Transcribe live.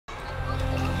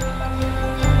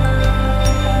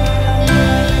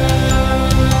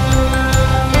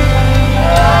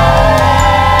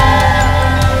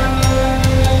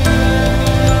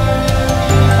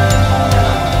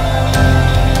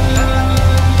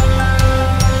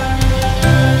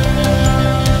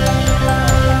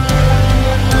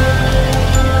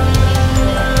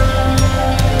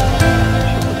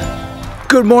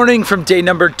Good morning from day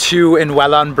number 2 in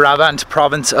Wallon, Brabant,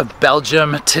 province of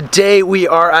Belgium. Today we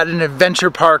are at an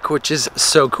adventure park, which is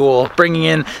so cool. Bringing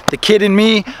in the kid in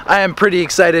me, I am pretty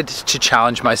excited to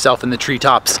challenge myself in the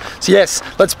treetops. So yes,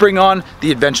 let's bring on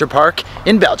the adventure park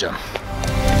in Belgium.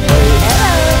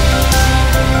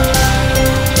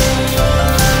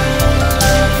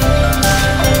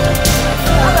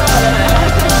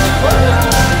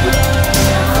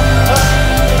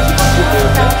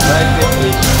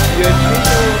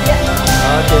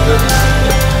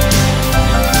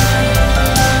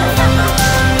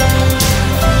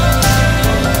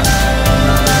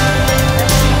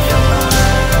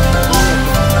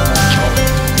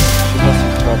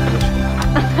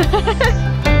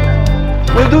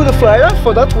 We'll do the flyer.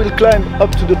 For that we'll climb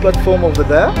up to the platform over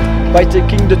there by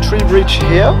taking the tree bridge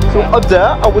here. So up there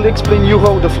I will explain you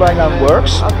how the fly line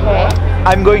works. Okay.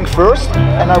 I'm going first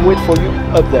and I'll wait for you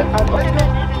up there. Okay.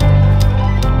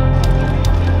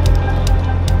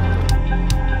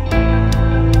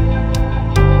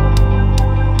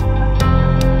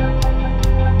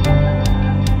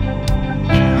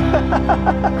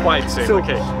 Quite soon, So,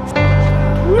 okay.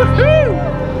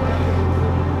 Woohoo!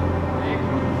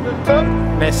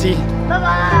 Messi.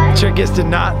 Bye-bye. Trick is to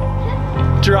not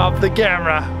drop the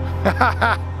camera.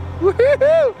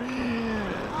 Woohoo!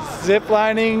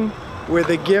 Ziplining with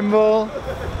a gimbal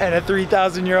and a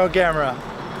 3,000 euro camera.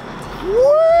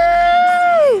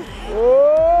 Woo!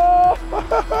 Oh!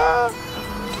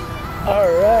 All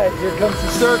right, here comes the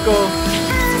circle.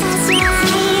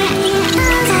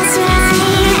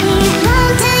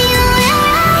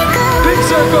 Big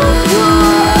circle.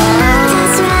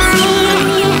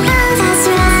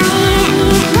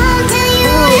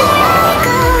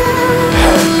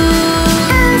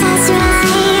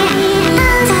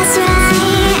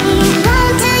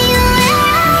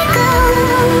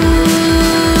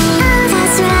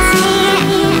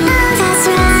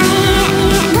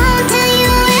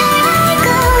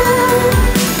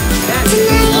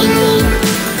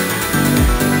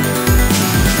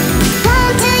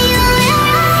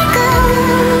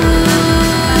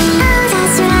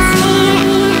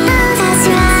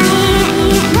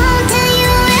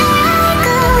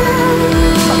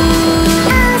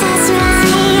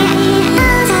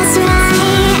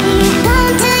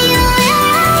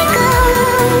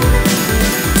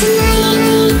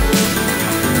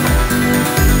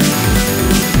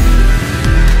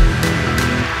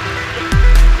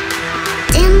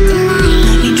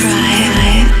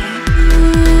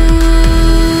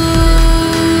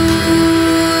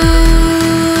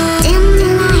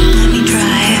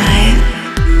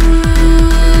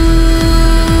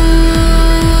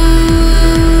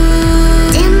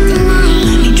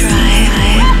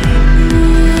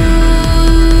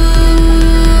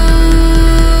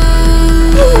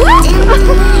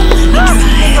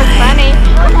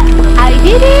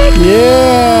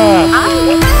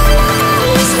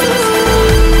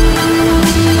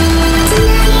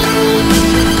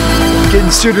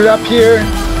 Suited up here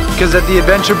because at the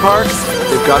adventure park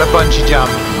they've got a bungee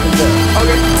jump.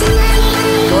 Okay,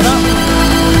 going up.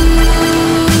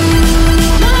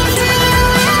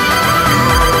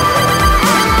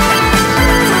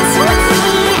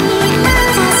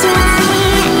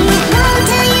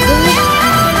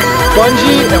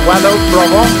 Bungee and Wallon,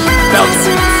 Brabant,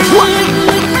 Belgium.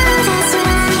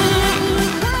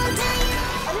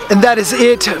 And that is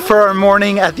it for our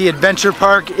morning at the adventure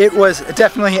park. It was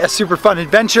definitely a super fun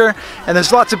adventure, and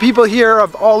there's lots of people here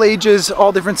of all ages,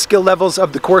 all different skill levels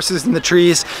of the courses and the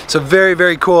trees. So very,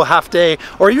 very cool half day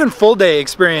or even full day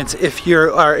experience if you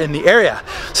are in the area.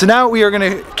 So now we are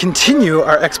going to continue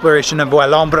our exploration of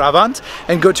Wallon Brabant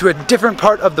and go to a different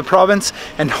part of the province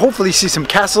and hopefully see some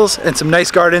castles and some nice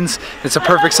gardens. It's a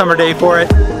perfect summer day for it.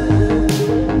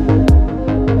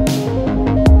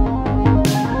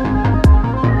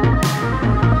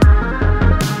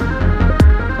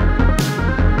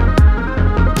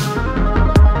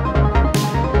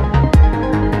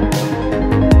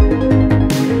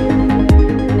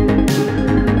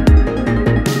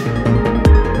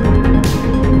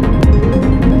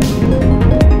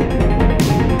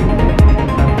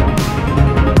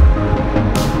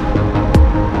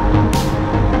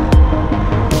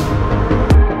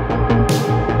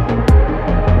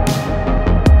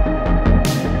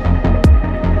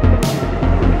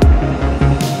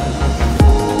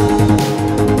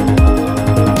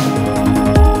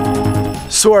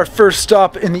 So our first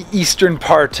stop in the eastern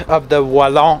part of the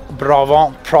Wallon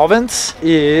Brabant province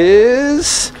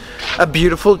is a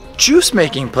beautiful juice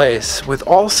making place with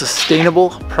all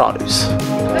sustainable produce.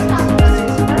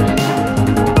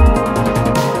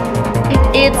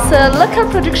 It It's a local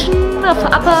production of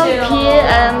apple, pear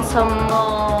and some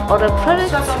other products,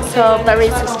 so very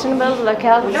sustainable,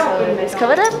 local, so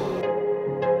discover that.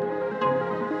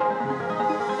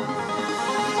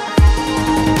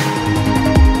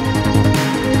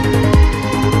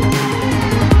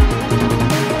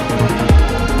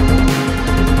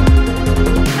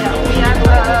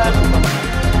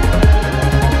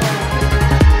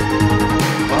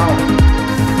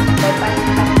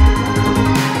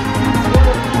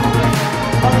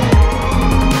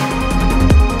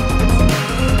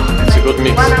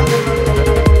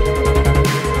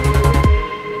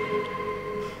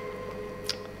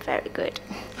 Very good.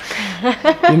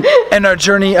 And our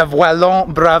journey of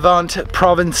Wallon Brabant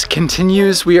province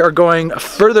continues. We are going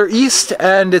further east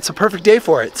and it's a perfect day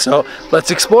for it. So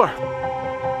let's explore.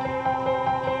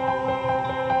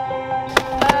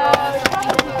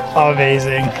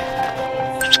 Amazing.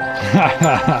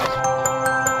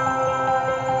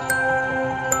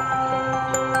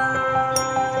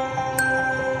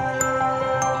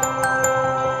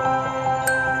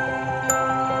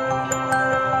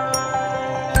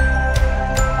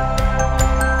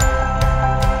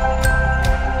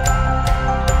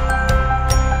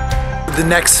 The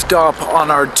next stop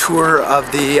on our tour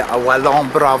of the Wallon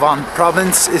Brabant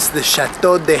province is the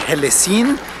Château de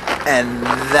hélécine, and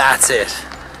that's it.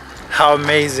 How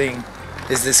amazing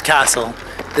is this castle?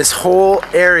 This whole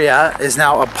area is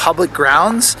now a public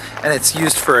grounds and it's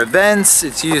used for events,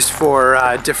 it's used for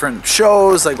different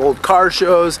shows like old car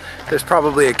shows. There's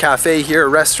probably a cafe here, a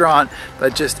restaurant,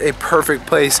 but just a perfect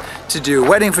place to do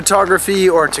wedding photography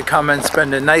or to come and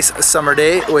spend a nice summer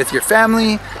day with your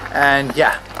family. And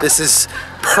yeah, this is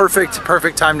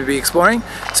perfect time to be exploring.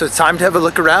 So it's time to have a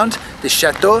look around the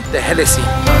Château de hélécine.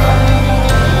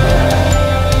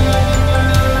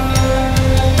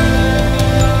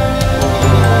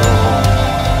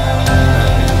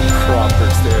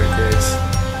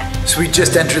 So we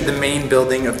just entered the main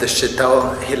building of the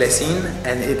Château hélécine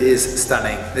and it is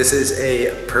stunning. This is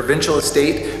a provincial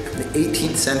estate from the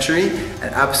 18th century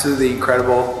and absolutely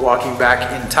incredible, walking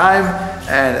back in time,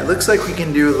 and it looks like we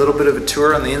can do a little bit of a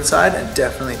tour on the inside and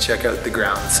definitely check out the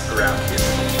grounds around here.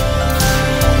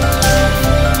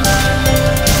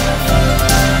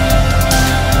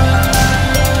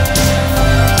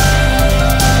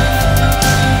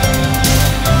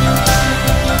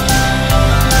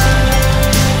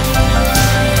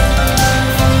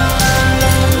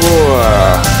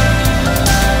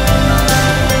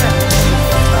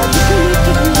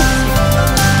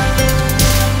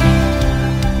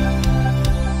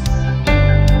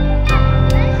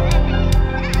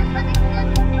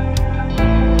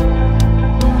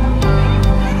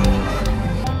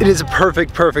 It is a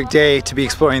perfect day to be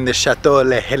exploring the Château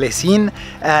de hélécine,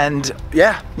 and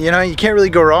yeah, you know, you can't really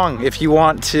go wrong if you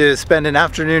want to spend an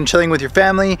afternoon chilling with your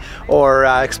family or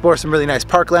explore some really nice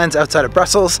parklands outside of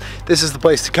Brussels. This is the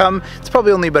place to come. It's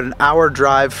probably only about an hour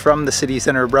drive from the city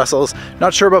center of Brussels.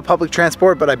 Not sure about public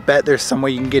transport, but I bet there's some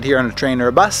way you can get here on a train or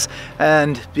a bus,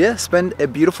 and yeah, spend a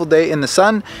beautiful day in the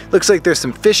sun. Looks like there's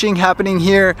some fishing happening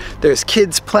here. There's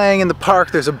kids playing in the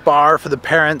park. There's a bar for the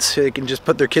parents so they can just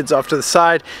put their kids off to the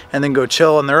side and then go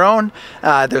chill on their own.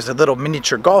 There's a little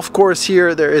miniature golf course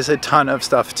here. There is a ton of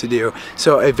stuff to do.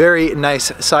 So a very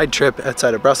nice side trip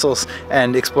outside of Brussels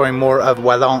and exploring more of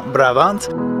Wallon Brabant.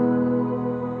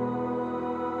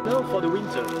 No, for the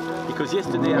winter, because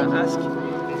yesterday I asked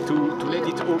to let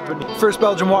it open. First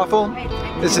Belgian waffle.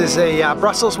 This is a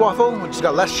Brussels waffle, which has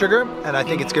got less sugar, and I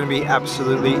think it's going to be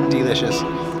absolutely delicious.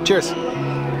 Cheers.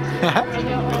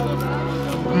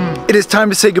 It is time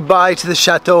to say goodbye to the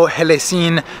Château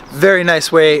hélécine. Very nice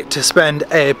way to spend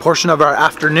a portion of our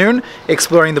afternoon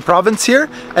exploring the province here.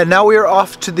 And now we are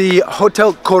off to the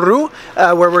Hotel Koru,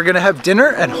 where we're going to have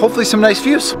dinner and hopefully some nice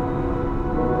views. No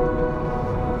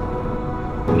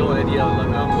idea,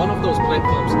 one of those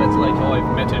platforms, that's like how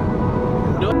I've met him.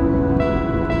 No.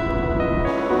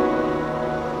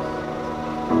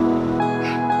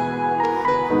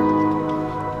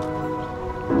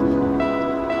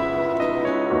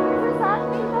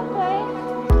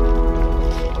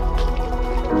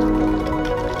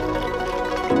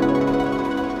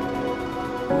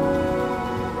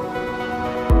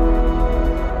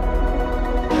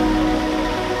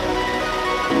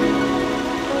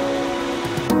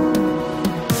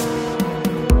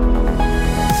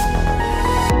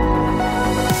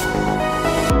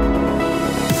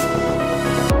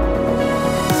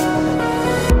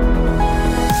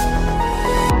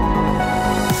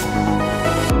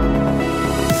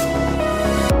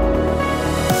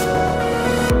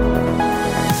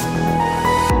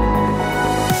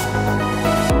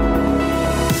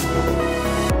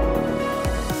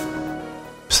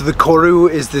 So the Koru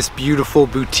is this beautiful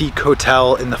boutique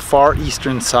hotel in the far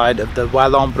eastern side of the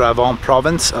Wallon Brabant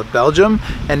province of Belgium,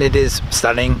 and it is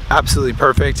stunning, absolutely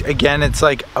perfect. Again, it's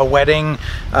like a wedding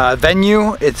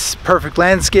venue. It's perfect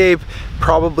landscape,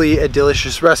 probably a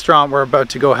delicious restaurant. We're about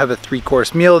to go have a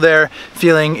 3-course meal there,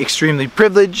 feeling extremely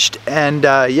privileged, and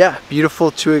yeah,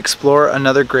 beautiful to explore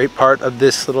another great part of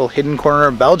this little hidden corner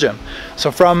of Belgium.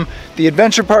 So from the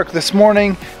adventure park this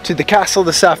morning to the castle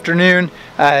this afternoon,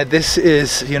 this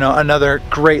is, you know, another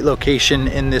great location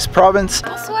in this province.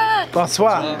 Bonsoir.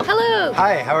 Bonsoir. Hello.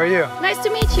 Hi, how are you? Nice to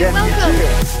meet you. Yeah, Welcome. you too.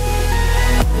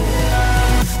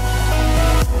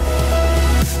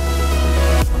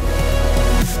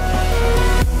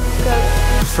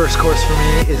 First course for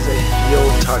me is a veal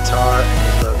tartare, and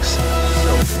it looks so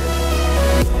good.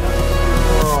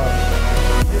 Oh.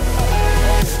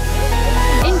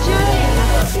 Enjoy.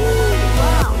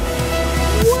 Wow.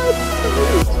 What?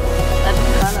 That's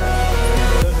color.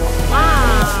 Wow.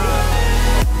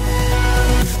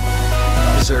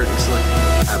 Dessert is looking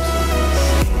absolutely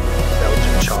insane.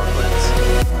 Belgian chocolates.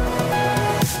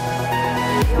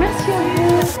 Merci à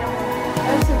vous.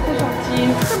 C'est très gentil.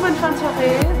 Une très bonne fin de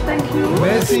soirée. Thank you.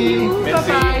 Merci. Bye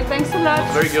bye. Thanks a lot.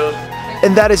 Very good.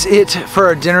 And that is it for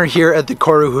our dinner here at the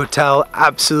Koru Hotel.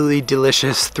 Absolutely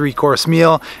delicious 3-course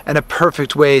meal and a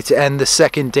perfect way to end the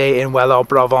second day in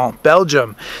Wallon-Brabant,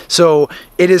 Belgium. So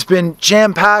it has been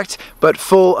jam-packed but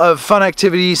full of fun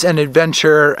activities and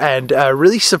adventure, and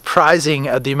really surprising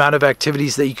the amount of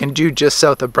activities that you can do just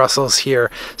south of Brussels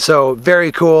here. So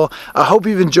very cool. I hope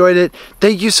you've enjoyed it.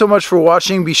 Thank you so much for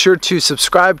watching. Be sure to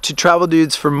subscribe to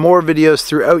Traveldudes for more videos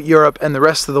throughout Europe and the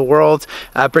rest of the world,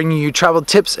 bringing you travel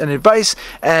tips and advice,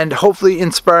 and hopefully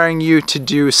inspiring you to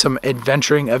do some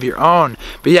adventuring of your own.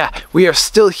 But yeah, we are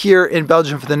still here in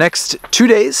Belgium for the next 2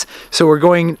 days. So we're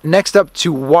going next up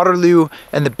to Waterloo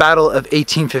and the Battle of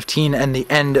 1815 and the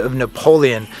end of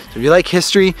Napoleon. So if you like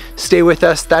history, stay with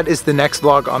us. That is the next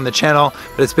vlog on the channel.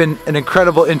 But it's been an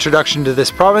incredible introduction to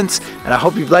this province, and I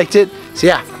hope you've liked it. So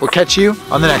yeah, we'll catch you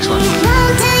on the next one.